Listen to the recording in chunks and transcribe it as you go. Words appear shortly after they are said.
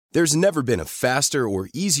There's never been a faster or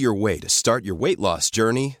easier way to start your weight loss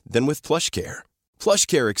journey than with PlushCare.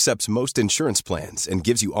 PlushCare accepts most insurance plans and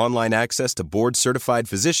gives you online access to board-certified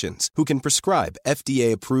physicians who can prescribe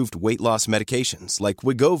FDA-approved weight loss medications like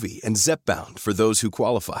Wegovy and Zepbound for those who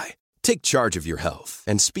qualify. Take charge of your health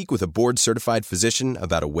and speak with a board-certified physician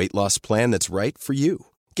about a weight loss plan that's right for you.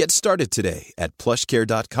 Get started today at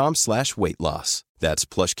plushcare.com/weight-loss. That's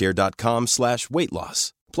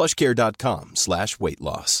plushcare.com/weight-loss.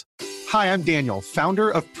 plushcare.com/weight-loss. Hi, I'm Daniel, founder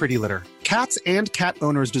of Pretty Litter. Cats and cat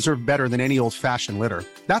owners deserve better than any old-fashioned litter.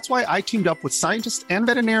 That's why I teamed up with scientists and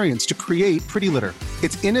veterinarians to create Pretty Litter.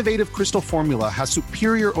 Its innovative crystal formula has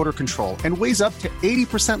superior odor control and weighs up to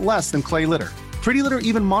 80% less than clay litter. Pretty Litter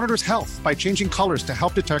even monitors health by changing colors to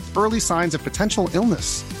help detect early signs of potential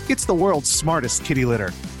illness. It's the world's smartest kitty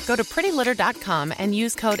litter. Go to prettylitter.com and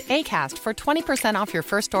use code ACAST for 20% off your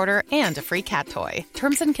first order and a free cat toy.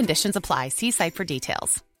 Terms and conditions apply. See site for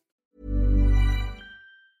details.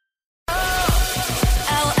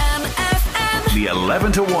 The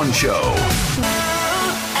 11 to 1 show.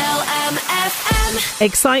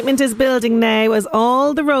 Excitement is building now as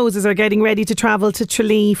all the roses are getting ready to travel to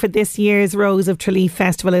Tralee for this year's Rose of Tralee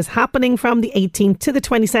Festival. Is happening from the 18th to the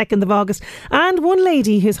 22nd of August, and one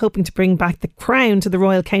lady who's hoping to bring back the crown to the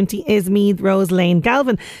Royal County is Meath Rose Lane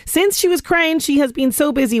Galvin. Since she was crowned, she has been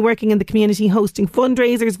so busy working in the community, hosting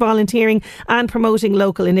fundraisers, volunteering and promoting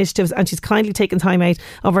local initiatives, and she's kindly taken time out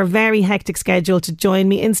of her very hectic schedule to join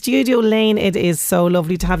me in studio. Lane, it is so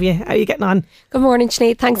lovely to have you. How are you getting on? Good morning,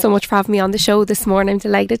 Sinead. Thanks so much for having me on the show this morning. I'm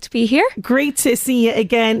delighted to be here. Great to see you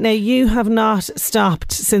again. Now, you have not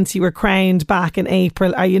stopped since you were crowned back in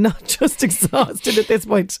April. Are you not just exhausted at this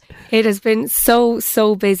point? It has been so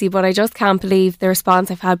busy, but I just can't believe the response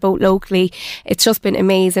I've had both locally. It's just been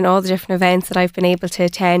amazing. All the different events that I've been able to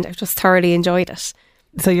attend, I've just thoroughly enjoyed it.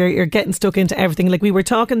 So you're getting stuck into everything. Like we were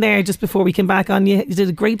talking there just before we came back on, you did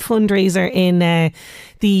a great fundraiser in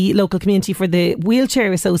the local community for the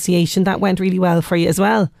Wheelchair Association. That went really well for you as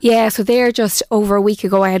well. Yeah, so there just over a week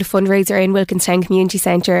ago I had a fundraiser in Wilkinstown Community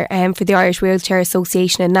Centre for the Irish Wheelchair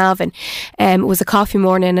Association in Navan. It was a coffee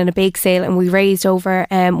morning and a bake sale, and we raised over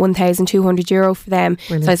 €1,200 for them.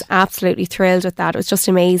 Brilliant. So I was absolutely thrilled with that. It was just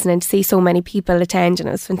amazing, and to see so many people attend, and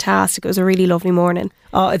it was fantastic. It was a really lovely morning.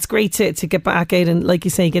 Oh, it's great to get back out and, like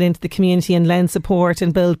you say, get into the community and lend support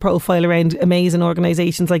and build profile around amazing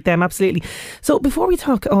organisations like them. Absolutely. So before we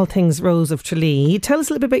talk all things Rose of Tralee, tell us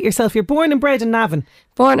a little bit about yourself. You're born and bred in Navan.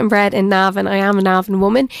 Born and bred in Navan. I am a Navan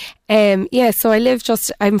woman. So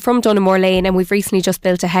I'm from Dunamore Lane, and we've recently just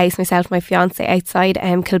built a house, myself and my fiance, outside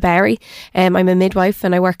Kilberry. I'm a midwife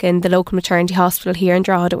and I work in the local maternity hospital here in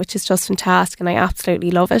Drogheda, which is just fantastic, and I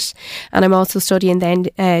absolutely love it. And I'm also studying then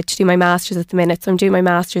to do my master's at the minute. So I'm doing my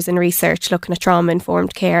master's in research looking at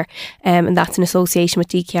trauma-informed care, and that's in association with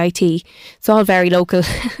DKIT. It's all very local.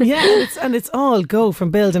 Yeah, it's all go from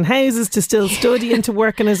building houses to still studying to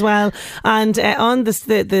working as well. And on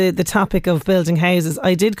the topic of building houses,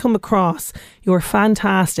 I did come across your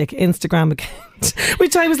fantastic Instagram account,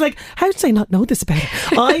 which I was like, how did I not know this about it?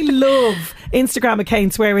 I love Instagram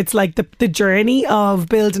accounts where it's like the journey of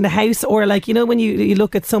building a house, or like, you know, when you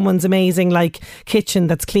look at someone's amazing like kitchen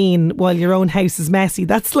that's clean while your own house is messy.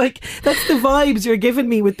 That's the vibes you're giving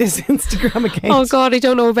me with this Instagram account. Oh God, I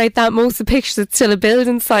don't know about that. Most of the pictures, it's still a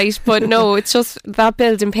building site, but no, it's just that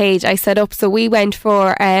building page I set up. So we went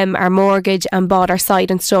for our mortgage and bought our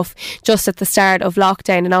site and stuff just at the start of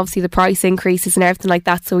lockdown, and obviously the price increases and everything like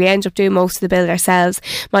that, so we end up doing most of the build ourselves.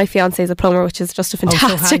 My fiance is a plumber, which is just a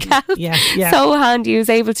fantastic help. Yeah. So handy. He was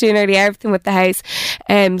able to do nearly everything with the house.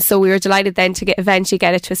 So we were delighted then to eventually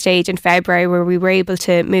get it to a stage in February where we were able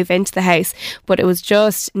to move into the house, but it was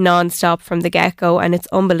just non-stop from the get-go, and it's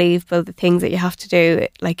unbelievable the things that you have to do,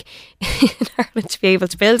 like in Ireland, to be able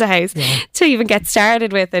to build a house. To even get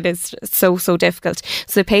started with it is so difficult.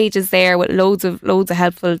 So the page is there with loads of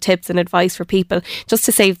helpful tips and advice for people, just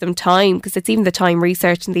to save them time, because it's even the time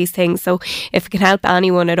researching these things. So if it can help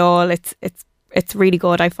anyone at all, it's really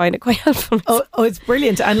good. I find it quite helpful. Oh, it's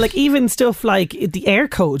brilliant. And like even stuff like the air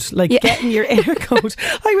code, getting your air code.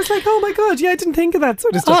 I was like, oh my God, yeah, I didn't think of that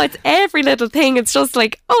sort of stuff. Oh, it's every little thing. It's just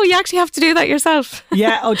like, oh, you actually have to do that yourself.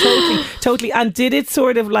 Yeah, oh, totally. And did it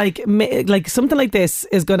sort of like something like this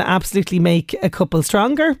is going to absolutely make a couple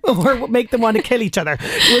stronger or make them want to kill each other?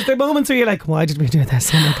 Was there moments where you're like, why did we do this?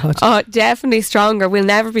 Oh my God. Oh, definitely stronger. We'll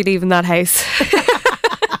never be leaving that house.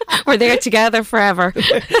 We're there together forever.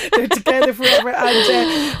 They're together forever.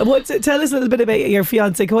 And tell us a little bit about your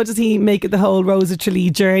fiancé. What does he make of the whole Rose of Tralee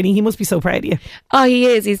journey? He must be so proud of you. Oh, he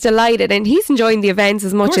is. He's delighted, and he's enjoying the events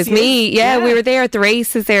as much as me. Yeah, we were there at the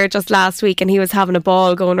races there just last week, and he was having a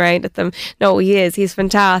ball going around at them. No, he is. He's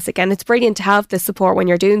fantastic, and it's brilliant to have the support when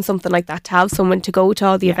you're doing something like that, to have someone to go to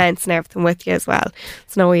all the events and everything with you as well.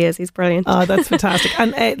 So no, he is. He's brilliant. Oh, that's fantastic.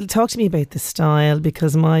 And talk to me about the style,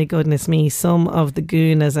 because my goodness me, some of the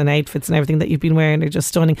goonas and outfits and everything that you've been wearing are just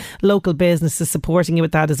stunning. Local businesses supporting you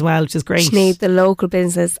with that as well, which is great. Sinead, the local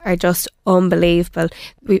businesses are just unbelievable.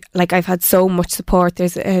 I've had so much support.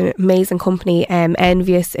 There's an amazing company,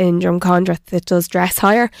 Envious in Drumcondra, that does dress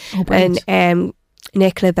hire. Oh, brilliant. And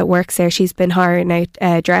Nicola that works there, she's been hiring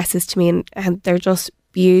out dresses to me, and they're just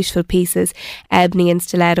beautiful pieces. Ebony and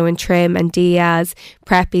Stiletto and Trim and Diaz,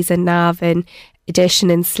 Preppies and Navin, Edition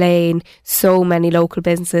and Slane. So many local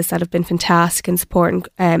businesses that have been fantastic in supporting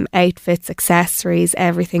outfits, accessories,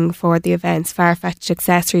 everything for the events. Farfetched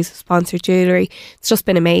accessories, sponsored jewellery. It's just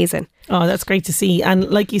been amazing. Oh, that's great to see. And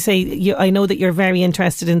like you say, I know that you're very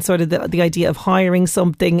interested in sort of the idea of hiring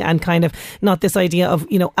something, and kind of not this idea of,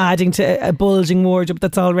 adding to a bulging wardrobe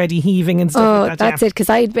that's already heaving and stuff like that. That's it, because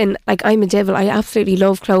I'd been, I'm a devil. I absolutely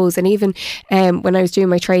love clothes, and even when I was doing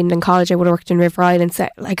my training in college, I would have worked in River Island, so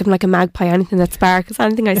I'm like a magpie. Anything that sparkles,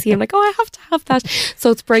 anything I see, I'm like, I have to have that.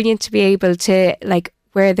 So it's brilliant to be able to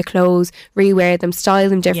wear the clothes, rewear them, style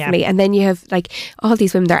them differently. And then you have all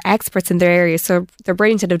these women, they're experts in their area, so they're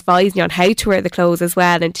brilliant at advising you on how to wear the clothes as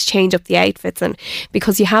well, and to change up the outfits. And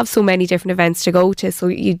because you have so many different events to go to, so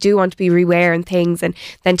you do want to be rewearing things, and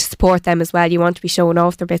then to support them as well, you want to be showing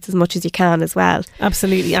off their bits as much as you can as well.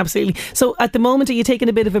 Absolutely. So at the moment, are you taking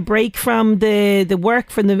a bit of a break from the work,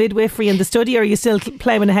 from the midwifery and the study, or are you still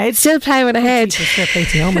ploughing ahead? Still ploughing ahead.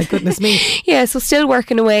 Oh my goodness me. Yeah, so still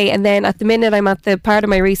working away, and then at the minute I'm at the part of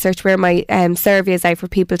my research where my survey is out for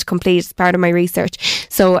people to complete as part of my research.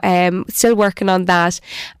 So still working on that,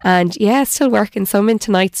 and still working. So I'm in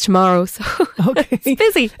tonight's tomorrow. So okay. It's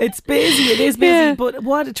busy. It is busy. Yeah. But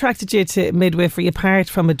what attracted you to midwifery apart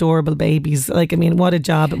from adorable babies? What a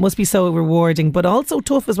job. It must be so rewarding, but also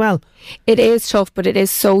tough as well. It is tough, but it is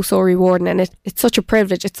so rewarding, and it's such a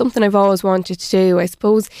privilege. It's something I've always wanted to do. I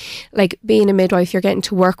suppose, being a midwife, you're getting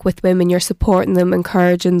to work with women, you're supporting them,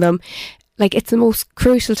 encouraging them. It's the most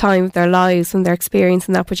crucial time of their lives when they're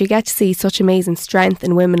experiencing that, but you get to see such amazing strength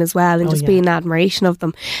in women as well, and just be in admiration of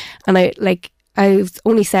them. And I was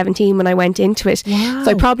only 17 when I went into it. Wow, so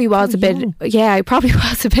I probably was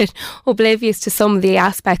a bit oblivious to some of the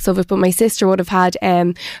aspects of it, but my sister would have had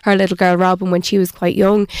her little girl Robin when she was quite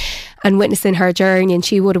young, and witnessing her journey, and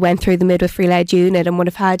she would have went through the midwifery led unit and would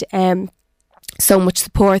have had so much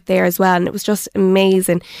support there as well, and it was just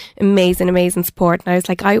amazing support. And I was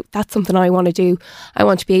like, that's something I want to do. I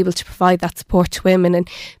want to be able to provide that support to women, and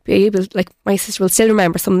be able, my sister will still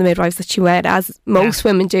remember some of the midwives that she met, as most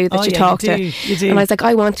women do, that you talk to. You do. And I was like,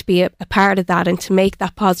 I want to be a part of that, and to make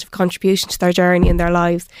that positive contribution to their journey and their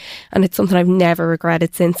lives. And it's something I've never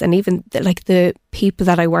regretted since. And even the people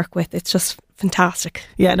that I work with, it's just fantastic.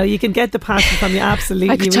 Yeah, no, you can get the passion from you,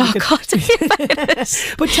 absolutely. I could talk all day about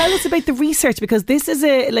it. But tell us about the research, because this is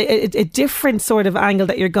a different sort of angle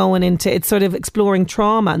that you're going into. It's sort of exploring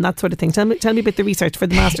trauma and that sort of thing. Tell me about the research for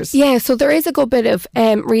the Masters. Yeah, so there is a good bit of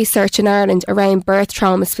research in Ireland around birth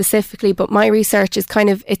trauma specifically, but my research is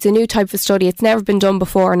it's a new type of study. It's never been done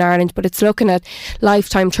before in Ireland, but it's looking at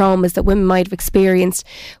lifetime traumas that women might have experienced,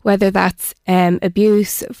 whether that's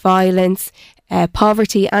abuse, violence,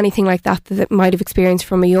 poverty, anything like that might have experienced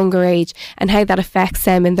from a younger age, and how that affects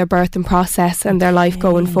them in their birthing process and their life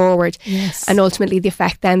going forward. Yes. And ultimately the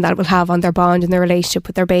effect then that will have on their bond and their relationship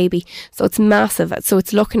with their baby. So it's massive. So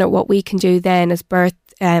it's looking at what we can do then as birth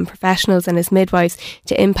professionals and as midwives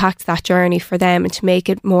to impact that journey for them, and to make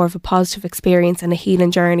it more of a positive experience and a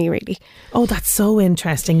healing journey, really. Oh, that's so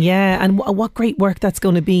interesting. Yeah, and what great work that's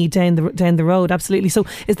going to be down the road. Absolutely. So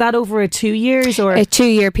is that over 2 years or a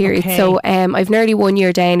 2-year period? Okay. So I've nearly 1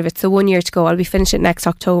 year down of it, so 1 year to go. I'll be finished it next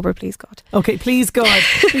October, please God. Okay, please God.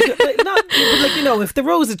 If the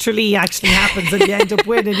Rose of Tralee actually happens and you end up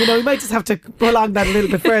winning, you might just have to prolong that a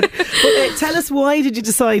little bit further. But tell us, why did you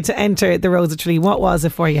decide to enter the Rose of Tralee? What was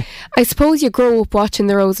it for you? I suppose you grow up watching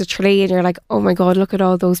the Rose of Tralee and you're like, oh my God, look at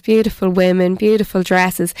all those beautiful women, beautiful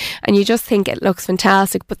dresses, and you just think it looks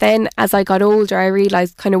fantastic. But then as I got older, I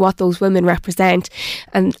realised kind of what those women represent,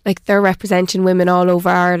 and they're representing women all over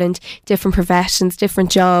Ireland, different professions,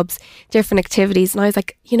 different jobs, different activities, and I was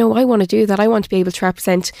like, I want to do that. I want to be able to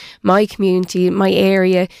represent my community, my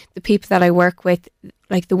area, the people that I work with,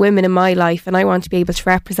 the women in my life, and I want to be able to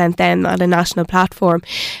represent them on a national platform.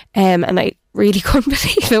 And really couldn't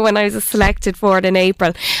believe it when I was selected for it in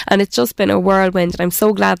April, and it's just been a whirlwind, and I'm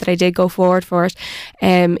so glad that I did go forward for it.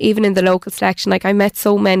 Even in the local selection, like, I met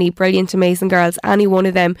so many brilliant, amazing girls. Any one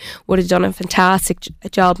of them would have done a fantastic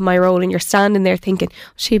job in my role, and you're standing there thinking,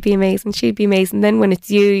 she'd be amazing. Then when it's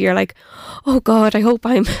you, you're like, oh God, I hope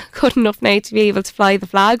I'm good enough now to be able to fly the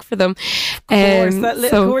flag for them.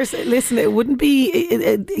 Of course, listen, it wouldn't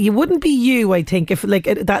be you wouldn't be you, I think, if like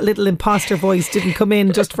that little imposter voice didn't come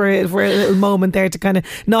in just for a little moment there to kind of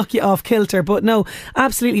knock you off kilter. But no,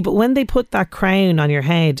 absolutely. But when they put that crown on your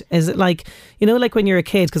head, is it like, you know, like when you're a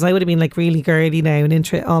kid, because I would have been like really girly now and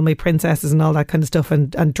into all my princesses and all that kind of stuff,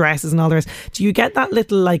 and dresses and all the rest. Do you get that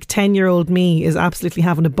little like 10-year-old me is absolutely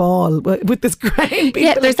having a ball with this crown?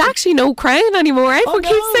 Yeah, there's actually no crown anymore. Everyone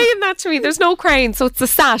keeps saying that to me. There's no crown, so it's a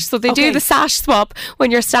sash. So they do the sash swap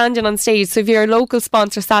when you're standing on stage. So if you're a local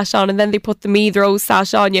sponsor sash on, and then they put the Meath Rose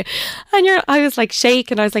sash on you, and I was like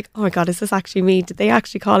shaking. I was like, oh my God, is this actually me? Did they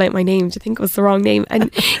actually call out my name? Do you think it was the wrong name?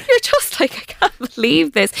 And you're just like, I can't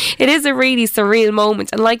believe this. It is a really surreal moment,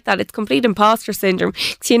 and like that, it's complete imposter syndrome,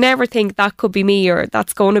 because you never think that could be me or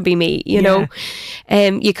that's going to be me, you know.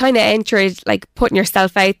 You kind of enter it like putting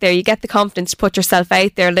yourself out there. You get the confidence to put yourself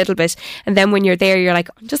out there a little bit, and then when you're there, you're like,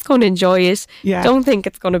 I'm just going to enjoy it. Don't think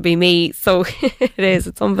it's going to be me. So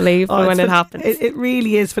it's unbelievable when it happens. It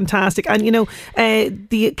really is fantastic. And you know,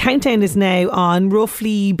 the countdown is now on,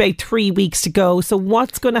 roughly about 3 weeks to go. So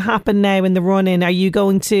what's going to happen now in the run-in? Are you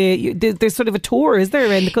going to, there's sort of a tour, is there,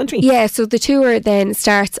 around the country? Yeah, so the tour then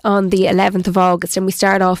starts on the 11th of August, and we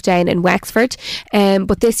start off down in Wexford.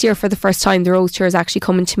 But this year, for the first time, the Rose Tour is actually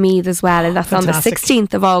coming to Meath as well, and that's fantastic. On the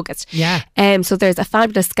 16th of August. Yeah. So there's a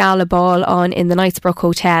fabulous gala ball on in the Knightsbrook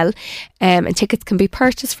Hotel, and tickets can be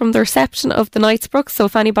purchased from the reception of the Knightsbrook. So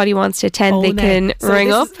if anybody wants to attend, they can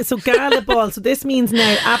ring up. So gala ball. So this means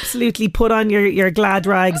now absolutely put on your glad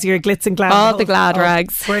rags, your glitz and glad. All the glad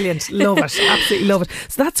rags. Brilliant. Love it. Absolutely love it.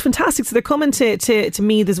 So that's fantastic. So they're coming to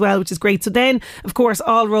Meath as well, which is great. So then, of course,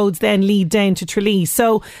 all roads then lead down to Tralee.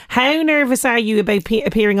 So how nervous are you about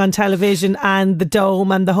appearing on television and the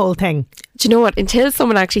Dome and the whole thing? Do you know what? Until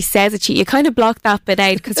someone actually says it to you, you kind of block that bit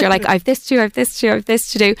out, because you're like, I've this to do, I've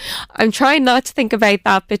this to do. I'm trying not to think about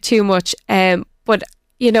that bit too much. But,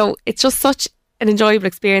 you know, it's just such an enjoyable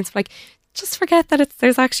experience. Like, just forget that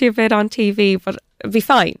there's actually a bit on TV, but it'll be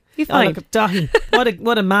fine. Be fine. Oh, look at Dahi.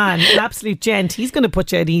 What a man. An absolute gent. He's going to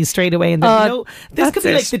put you at ease straight away. And then, you know, this could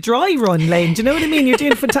be like the dry run lane. Do you know what I mean? You're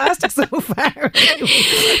doing fantastic so far.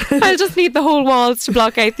 I'll just need the whole walls to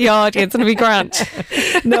block out the audience and it'll be grand.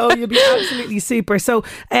 No, you'll be absolutely super. So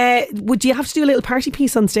would you have to do a little party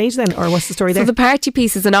piece on stage then, or what's the story there? So the party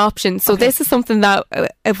piece is an option. So this is something that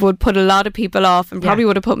it would put a lot of people off, and probably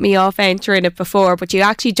would have put me off entering it before, but you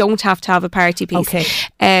actually don't have to have a party piece.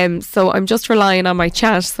 Okay. So I'm just relying on my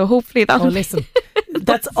chat, so hopefully that. Oh, listen,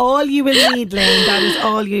 that's all you will need, Lane. That is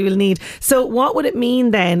all you will need. So what would it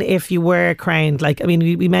mean then if you were crowned? Like, I mean,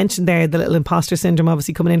 we mentioned there the little imposter syndrome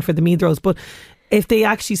obviously coming in for the Meath Rose, but if they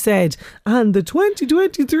actually said, and the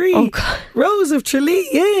 2023 Rose of Tralee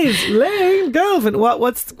is Lane Galvin,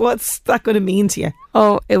 what's that going to mean to you?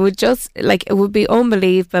 Oh, it would just, like, it would be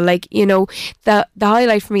unbelievable. Like, you know, the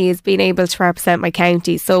highlight for me is being able to represent my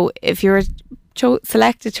county. So if you're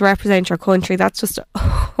selected to represent your country, that's just a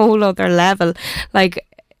whole other level. Like,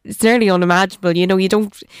 it's nearly unimaginable. You know, you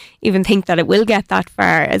don't even think that it will get that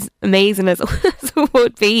far, as amazing as it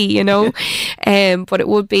would be, you know. But it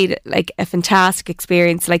would be like a fantastic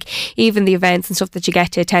experience, like even the events and stuff that you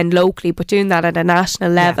get to attend locally, but doing that at a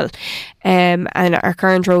national level. And our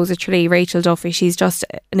current Rose of Tralee, Rachel Duffy, she's just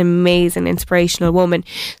an amazing, inspirational woman.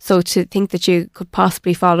 So to think that you could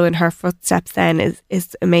possibly follow in her footsteps then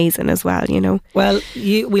is amazing as well, you know. Well,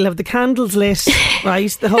 we'll have the candles lit, right?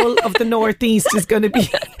 The whole of the Northeast is going to be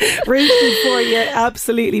rooting for you.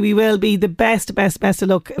 Absolutely, we will be. The best of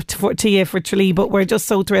luck to you for Tralee, but we're just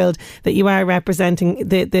so thrilled that you are representing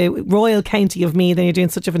the Royal County of Meath, and you're doing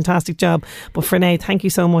such a fantastic job. But for now, thank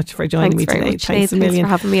you so much for joining me today. Thanks a million.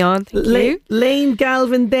 Thanks for having me on. Lane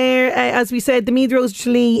Galvin there. As we said, the Meath Rose of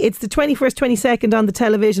Tralee, it's the 21st, 22nd on the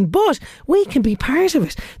television, but we can be part of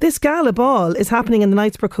it. This gala ball is happening in the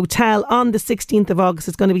Knightsbrook Hotel on the 16th of August.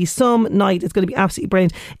 It's going to be some night. It's going to be absolutely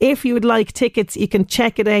brilliant. If you would like tickets, you can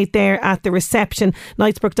check it out there at the reception,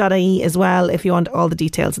 knightsbrook.ie as well, if you want all the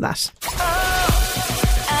details of that.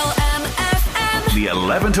 The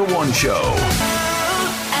 11 to 1 show.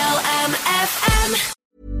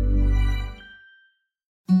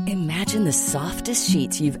 Imagine the softest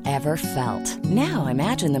sheets you've ever felt. Now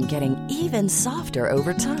imagine them getting even softer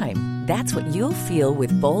over time. That's what you'll feel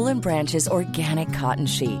with Boll & Branch's organic cotton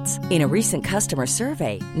sheets. In a recent customer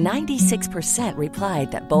survey, 96%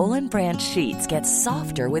 replied that Boll & Branch sheets get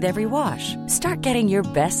softer with every wash. Start getting your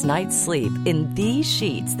best night's sleep in these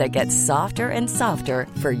sheets that get softer and softer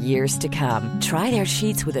for years to come. Try their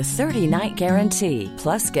sheets with a 30-night guarantee.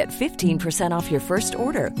 Plus, get 15% off your first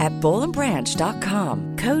order at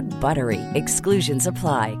bollandbranch.com. Code BUTTERY. Exclusions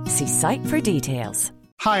apply. See site for details.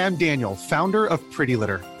 Hi, I'm Daniel, founder of Pretty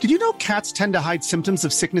Litter. Did you know cats tend to hide symptoms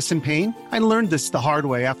of sickness and pain? I learned this the hard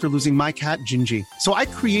way after losing my cat, Gingy. So I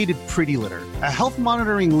created Pretty Litter, a health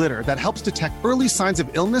monitoring litter that helps detect early signs of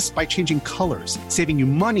illness by changing colors, saving you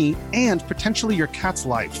money and potentially your cat's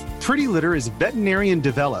life. Pretty Litter is veterinarian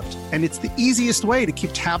developed, and it's the easiest way to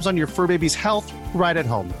keep tabs on your fur baby's health right at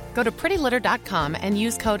home. Go to prettylitter.com and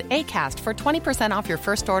use code ACAST for 20% off your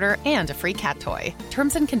first order and a free cat toy.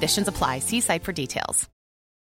 Terms and conditions apply. See site for details.